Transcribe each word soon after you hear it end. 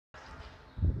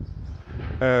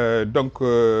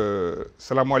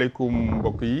salaamaaleykum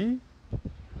mbokk yi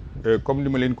comme li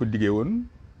ma leen ko diggee woon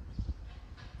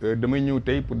damay ñëw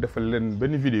tey pour defal leen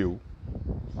benn vidéo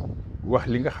wax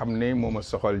li nga xam ne moo ma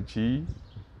soxal ci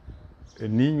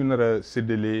nii ñu nar a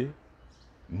séddalee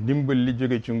ndimbal li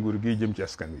jóge ci nguur gi jëm ci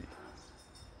askan wi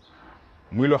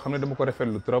muy loo xam ne dama ko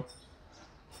rafetlu trop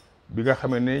bi nga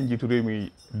xamee ne njiitu réew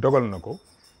mi dogal na ko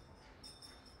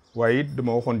waaye it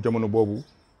dama waxoon jamono boobu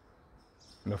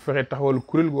na fexe taxawal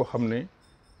kuréel goo xam ne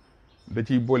da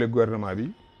ciy boole gouvernement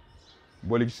bi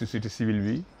boole ci société civile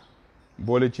bi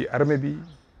boole ci armée bi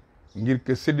ngir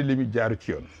que séddale mi jaaru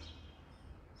ci yoon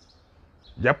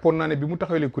jàppoon naa ne bi mu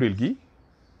taxawalee kuréel gi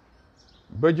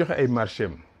ba joxe ay marché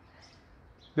am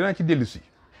dinaa ci dellu si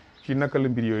ci naka la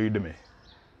mbir yooyu demee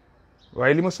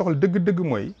waaye li ma soxal dëgg-dëgg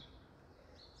mooy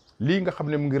lii nga xam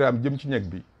ne mu ngi raam jëm ci ñeg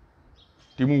bi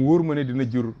te mu wóor ma ne dina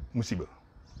jur musiba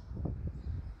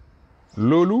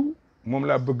loolu moom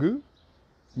laa bëgg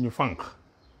ñu fànq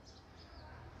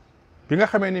bi nga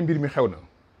xamee ne mbir mi xew na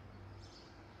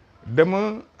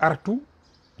dama artu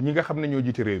ñi nga xam ne ñoo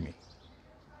jiite réew mi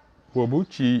boobu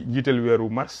ci njiital weeru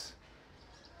mars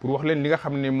pour wax leen li nga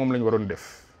xam ne moom lañ waroon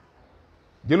def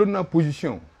jëloon naa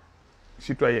position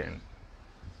citoyenne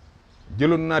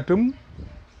jëloon naa tam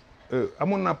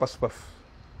amoon naa pas-pas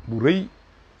bu rëy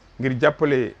ngir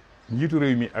jàppale njiitu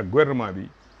réew mi ak gouvernement bi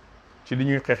ci li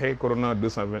ñuy xeexee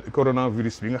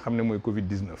coronavirus bi nga xam ne mooy Covid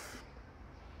 19.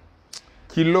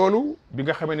 ci loolu bi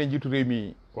nga xamee ne njiitu réew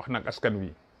mi wax na ak askan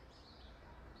wi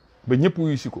ba ñëpp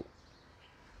wuyu si ko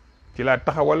ci laa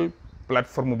taxawal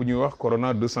plateforme bu ñuy wax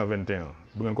corona 221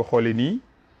 bu ngeen ko xoolee nii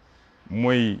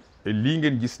mooy lii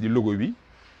ngeen gis di logo bi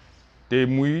te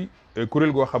muy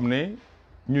kuréel goo xam ne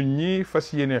ñun ñi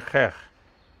fas yéene xeex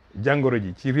jàngoro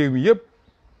ji ci réew mi yëpp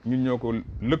ñun ñoo ko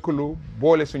lëkkaloo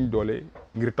boole suñ doole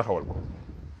ngir taxawal ko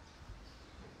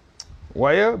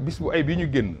waaye bis bu ay bii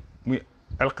ñu génn muy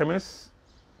alxames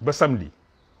ba samedi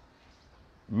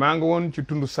maa ngi woon ci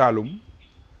tund Saalum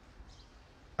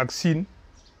ak Siin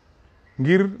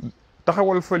ngir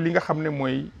taxawal fa li nga xam ne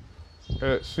mooy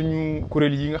suñu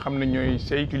kuréel yi nga xam ne ñooy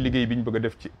saytu liggéey bi ñu bëgg a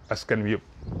def ci askan wi yëpp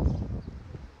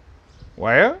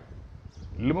waaye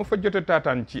li ma fa jote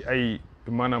taataan ci ay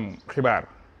maanaam xibaar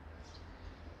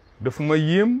dafa ma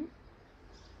yéem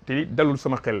te dalul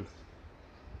sama xel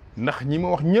ndax ñi ma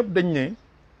wax ñëpp dañ ne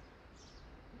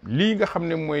lii nga xam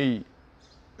ne mooy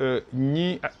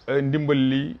ñi ndimbal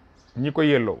li ñi ko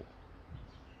yelloo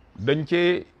dañ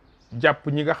cee jàpp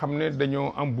ñi nga xam ne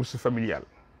dañoo am bourse familiale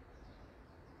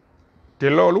te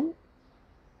loolu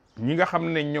ñi nga xam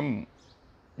ne ñoom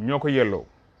ñoo ko yelloo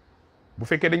bu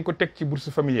fekkee dañ ko teg ci bourse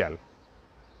familiale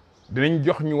dinañ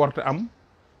jox ñu warta am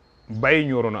bàyyi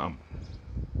ñu waroon a am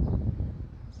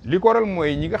li ko waral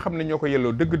mooy ñi nga xam ne ñoo ko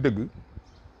yelloo dëgg-dëgg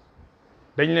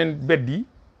dañ leen beddi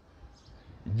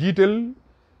jiital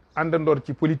àndandoor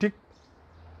ci politique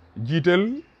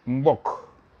jiital mbokk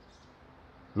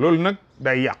loolu nag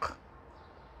day yàq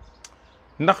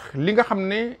ndax li nga xam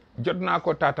ne jot naa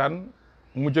ko taataan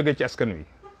mu jóge ci askan wi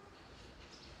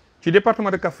ci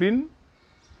département de Kaffrine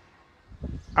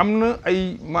am na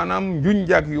ay maanaam njuñ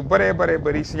njaag yu baree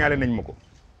bari signalé nañ ma ko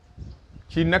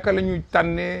ci naka la ñuy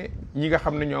tànnee ñi nga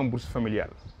xam ne ñoo am bourse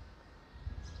familiale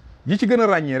yi ci gën a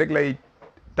ràññee rek lay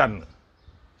tànn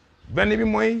benn bi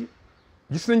mooy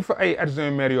gis nañ fa ay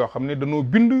adjoint maire yoo xam ne dañoo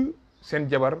bind seen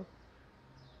jabar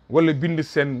wala bind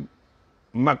seen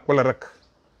mag wala rak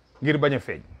ngir bañ a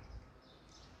feeñ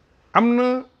am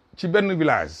na ci benn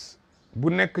village bu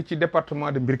nekk ci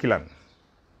département de Birkilane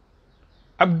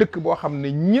ab dëkk boo xam ne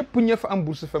ñëpp ña fa am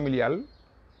bourse familiale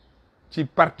ci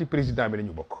parti président bi la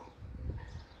ñu bokk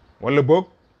wala boog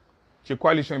ci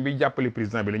coalition bi jàppale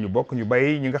président bi la ñu bokk ñu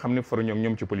bàyyi ñi nga xam ne faru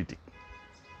ñoom ci politique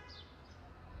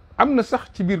am na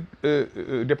sax ci biir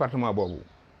département boobu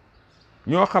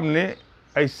ñoo xam ne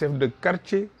ay chef de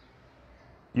quartier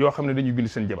yoo xam ne dañuy bind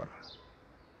seen jabar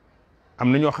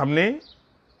am na ñoo xam ne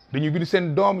dañuy bind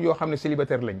seen doom yoo xam ne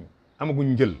célibataire lañ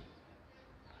amaguñ njël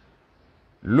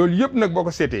loolu yëpp nag boo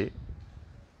ko seetee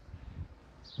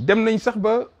dem nañ sax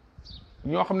ba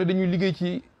ñoo xam ne dañuy liggéey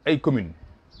ci ay communes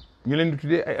ñu leen di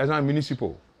tuddee ay agents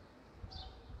municipaux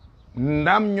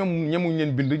ndaam ñoom ñemuñ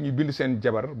leen bind ñu bind seen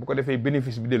jabar bu ko defee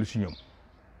bénéfice bi dellu si ñoom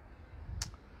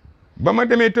ba ma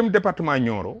demee itam département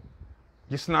Nioro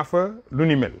gis naa fa lu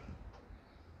ni mel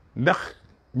ndax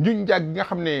njuñ njaag gi nga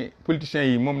xam ne politiciens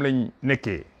yi moom lañ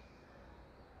nekkee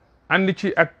ànd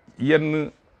ci ak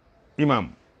yenn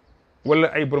imam wala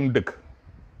ay borom dëkk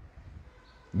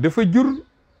dafa jur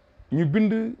ñu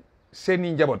bind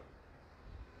seeni njaboot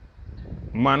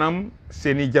maanaam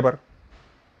seeni jabar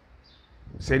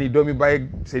seeni doomi baay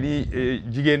seeni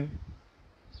jigéen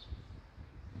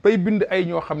bay bind ay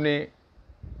ñoo xam ne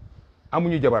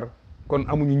amuñu jabar kon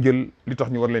amuñu njël li tax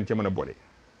ñu war leen ci mën a boole.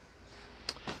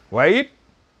 waaye it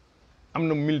am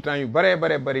na militant yu baree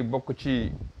bari bokk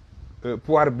ci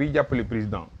pouvoir bi jàppale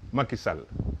président Macky Sall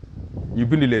ñu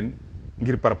bind leen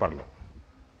ngir parparlo.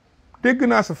 dégg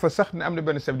naa sa fa sax ne am na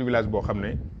benn chef de village boo xam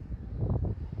ne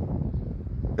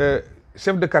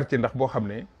chef de quartier ndax boo xam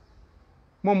ne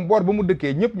moom boor ba mu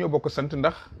dëkkee ñëpp ñoo bokk sant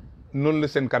ndax noonu la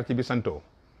seen quartier bi santoo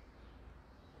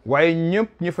waaye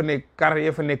ñëpp ñi fa nekk kar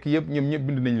ya fa nekk yëpp ñoom ñëpp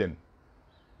bind nañ leen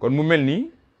kon mu mel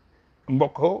ni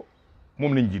mbokk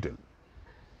moom lañ jiital.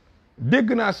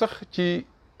 dégg naa sax ci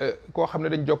koo xam ne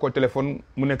dañ jokkoo téléphone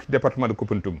mu nekk ci département de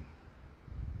Koupentoum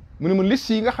mu ne ma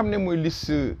liste yi nga xam ne mooy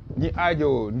liste ñi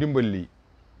aajo ndimbal li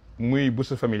muy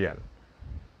bourse familiale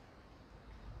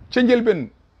ca njëlbeen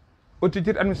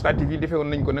autorité administrative yi defee woon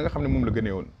nañ ko na nga xam ne moom la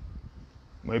gënee woon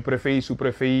mooy préfet yi sous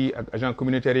préfet yi ak agent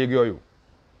communautaire yeeg yooyu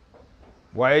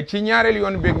waaye ci ñaareel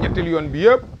yoon bi ak ñetteel yoon bi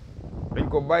yëpp dañ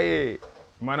ko bàyyee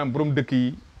maanaam borom dëkk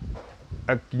yi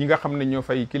ak ñi nga xam ne ñoo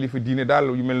fay kilifa diine daal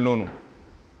yu mel noonu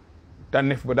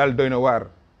tànneef ba daal doy na waar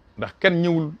ndax kenn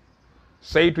ñëwul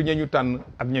saytu ña ñu tànn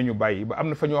ak ña ñu bàyyi ba am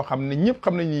na fa ñoo xam ne ñëpp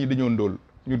xam nañ ni dañoo ndóol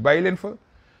ñu bàyyi leen fa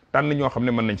tànn ñoo xam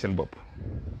ne mën nañ seen bopp.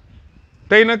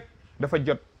 tey nag dafa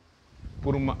jot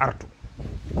pour ma artu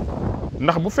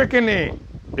ndax bu fekkee ne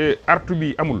artu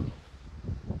bi amul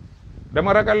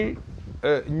dama ragal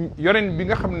yoreen bi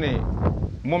nga xam ne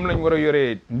moom lañ war a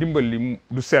yoree ndimbal li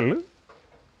du sell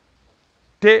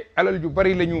te alal ju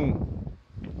bari la ñu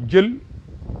jël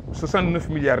 69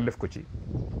 milliards def ko ci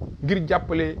ngir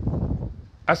jàppale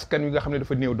askan wi nga xam ne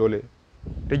dafa néew doole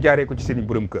te jaaree ko ci seen i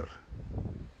borom kër.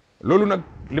 loolu nag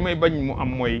li may bañ mu am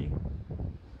mooy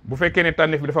bu fekkee ne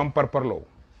tànneef bi dafa am parparloo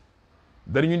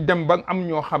dañu dem ba am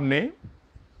ñoo xam ne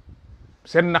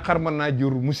seen naqar mën naa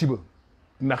jur musiba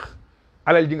ndax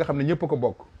alal ji nga xam ne ñëpp a ko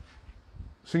bokk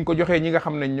suñ ko joxee ñi nga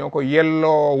xam ne ñoo ko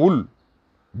yelloowul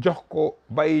jox ko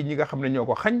bàyyi ñi nga xam ne ñoo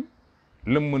ko xañ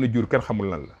lam mën a jur kenn xamul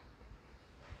lan la.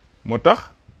 moo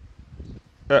tax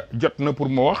jot na pour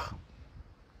ma wax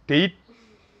te it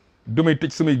damay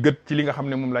tëj samay gët ci li nga xam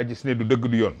ne moom laa gis ne du dëgg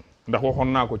du yoon ndax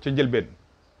waxoon naa ko ca njëlbeen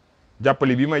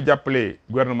jàppale bi may jàppale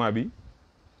gouvernement bi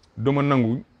duma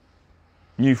nangu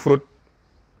ñuy fraude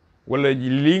wala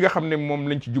lii nga xam ne moom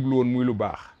lañ ci jublu woon muy lu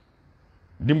baax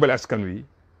dimbale askan wi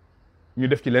ñu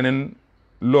def ci leneen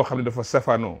loo xam ne dafa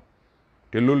safaanoo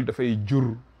te loolu dafay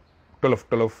jur tolof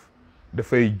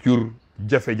dafay jur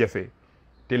jafe-jafe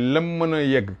te lam mën a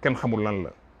yegg kenn xamul lan la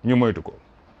ñu moytu ko.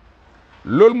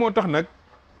 loolu moo tax nag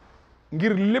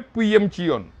ngir lépp yem ci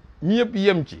yoon ñëpp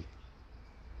yem ci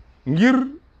ngir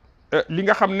li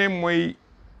nga xam ne mooy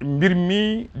mbir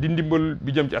mi di ndimbal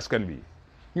bi jëm ci askan bi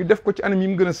ñu def ko ci anam yi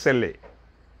mu gën a sellee.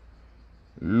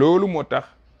 loolu moo tax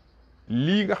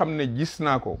lii nga xam ne gis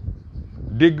naa ko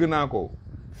dégg naa ko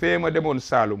fee ma demoon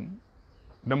Saalum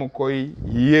dama koy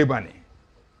yéebaane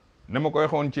dama koy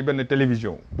xoon ci benn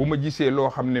télévision bu ma gisee loo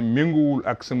xam ne méngoowul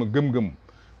ak sama gëm-gëm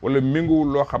wala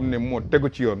méngoowul loo xam ne moo tegu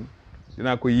ci yoon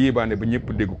dinaa ko yéebaane ba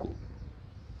ñëpp dégg ko.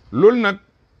 loolu nag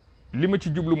li ma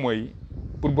ci jublu mooy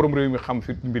pour borom réew mi xam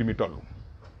fi mbir mi toll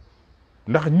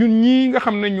ndax ñun ñii nga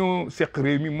xam ne ñoo seq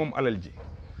réew mi moom alal ji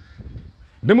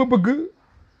dama bëgg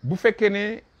bu fekkee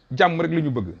ne jàmm rek la ñu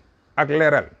bëgg ak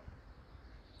leeral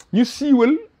ñu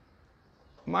siiwal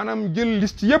maanaam jël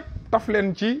liste yëpp taf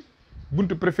leen ci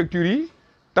buntu préfecture yi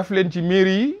taf leen ci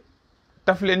mairie yi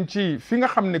taf leen ci fi nga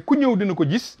xam ne ku ñëw dina ko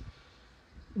gis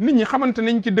nit ñi xamante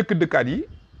nañ ci dëkkaat yi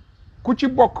ku ci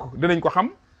bokk dinañ ko xam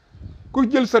ku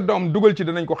jël sa doom dugal ci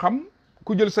danañ ko xam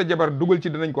ku jël sa jabar dugal ci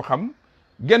danañ ko xam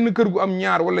genn kër gu am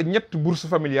ñaar wala ñett bourse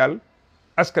familiale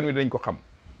askan wi danañ ko xam.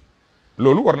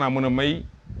 loolu war naa mën a may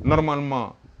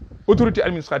normalement autorité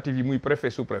administrative yi muy préfet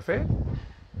sous préfet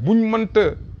buñ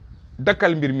mënta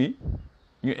dakkal mbir mi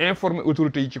ñu informer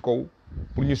autorités yi ci kaw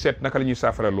pour ñu seet naka la ñuy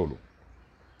saafara loolu.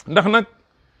 ndax nag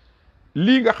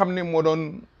lii nga xam ne moo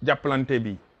doon jàppalante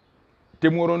bi te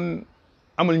moo doon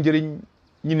amal njëriñ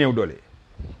ñi néew doole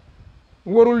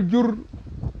warul jur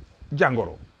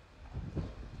jàngoro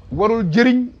warul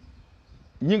jëriñ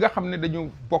ñi nga xam ne dañu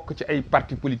bokk ci ay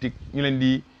parti politique ñu leen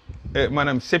di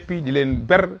maanaam seppi di leen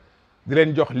ber di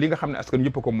leen jox li nga xam ne askan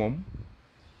yëpp ko moom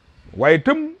waaye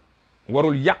itam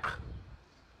warul yàq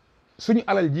suñu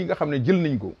alal ji nga xam ne jël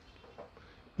nañ ko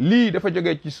lii dafa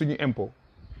jógee ci suñu impôt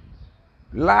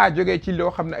laa jógee ci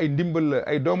loo xam ne ay ndimbal la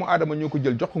ay doomu aadama ñoo ko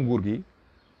jël jox ko nguur gi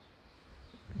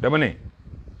dama ne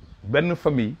benn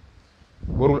famille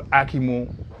warul aakimoo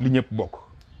li ñëpp bokk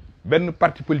benn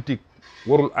parti politique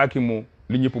warul aakimoo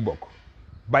li ñëpp bokk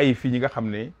bàyyi fii ñi nga xam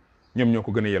ne ñoom ñoo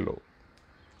ko gën a yelloo.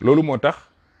 loolu moo tax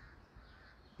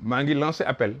maa ngi lancé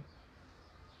appel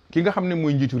ki nga xam ne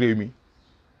mooy njiitu réew mi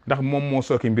ndax moom moo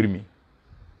sooke mbir mi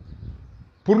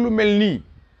pour lu mel nii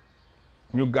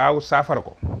ñu gaaw saafara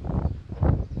ko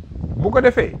bu ko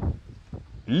defee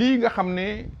lii nga xam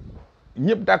ne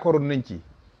ñëpp d'accord nañ ci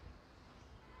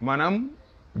maanaam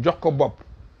jox ko bopp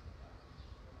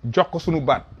jox ko sunu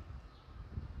baat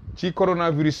ci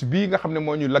coronavirus bii nga xam ne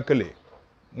moo ñu lakkale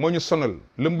moo ñu sonal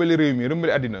lëmbale réew mi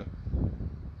lëmbale àddina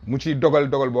mu ci dogal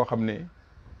boo xam ne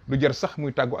du jar sax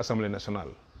muy tàggu assemblée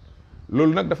nationale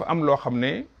loolu nag dafa am loo xam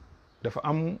ne dafa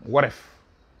am wareef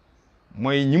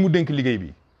mooy ñi mu dénk liggéey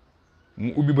bi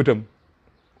mu ubbi bëtam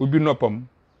ubbi noppam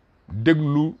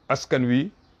déglu askan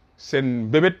wi seen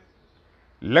bébét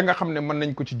la nga xam ne mën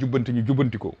nañ ko ci jubbanti ñu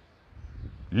jubbanti ko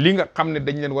li nga xam ne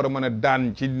dañ leen war a mën a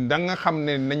daan ci da nga xam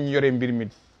ne nañ yore mbir mi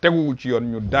teguwul ci yoon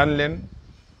ñu daan leen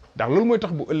ndax loolu mooy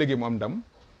tax bu ëllëgee mu am ndam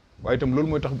waaye itam loolu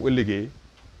mooy tax bu ëllëgee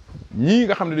ñii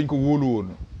nga xam ne dañ ko wóolu woon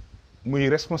muy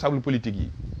responsable politique yi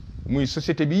muy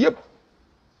société bi yëpp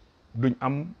duñ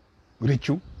am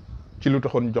rëccu ci lu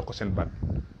taxoon jox ko seen baat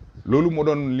loolu moo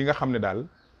doon li nga xam ne daal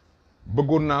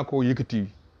bëggoon naa ko yëkkati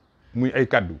muy ay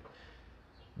kàddu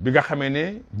bi nga xamee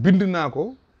ne bind naa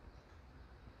ko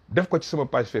def ko ci sama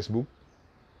page Facebook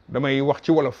damay wax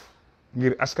ci wolof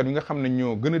ngir askan wi nga xam ne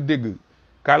ñoo gën a dégg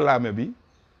kàllaame bi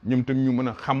ñoom tam ñu mën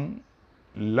a xam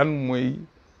lan mooy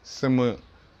sama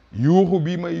yuuxu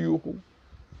bi may yuuxu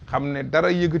xam ne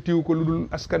dara yëkkatiwu ko lu dul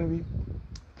askan wi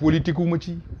politique wu ma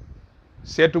ci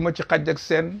seetuma ci xaj ak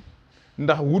seen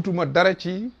ndax wutuma dara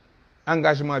ci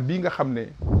engagement bii nga xam ne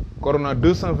Corona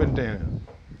 221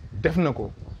 def na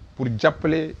ko pour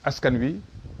jàppale askan wi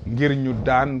ngir ñu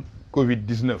daan Covid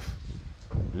 19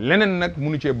 leneen nag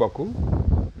mënu cee bokk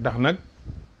ndax nag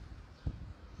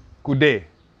ku dee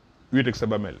wéet ak sa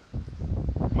bàmmeel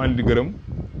maa ngi di gërëm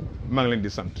maa ngi leen di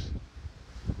sant.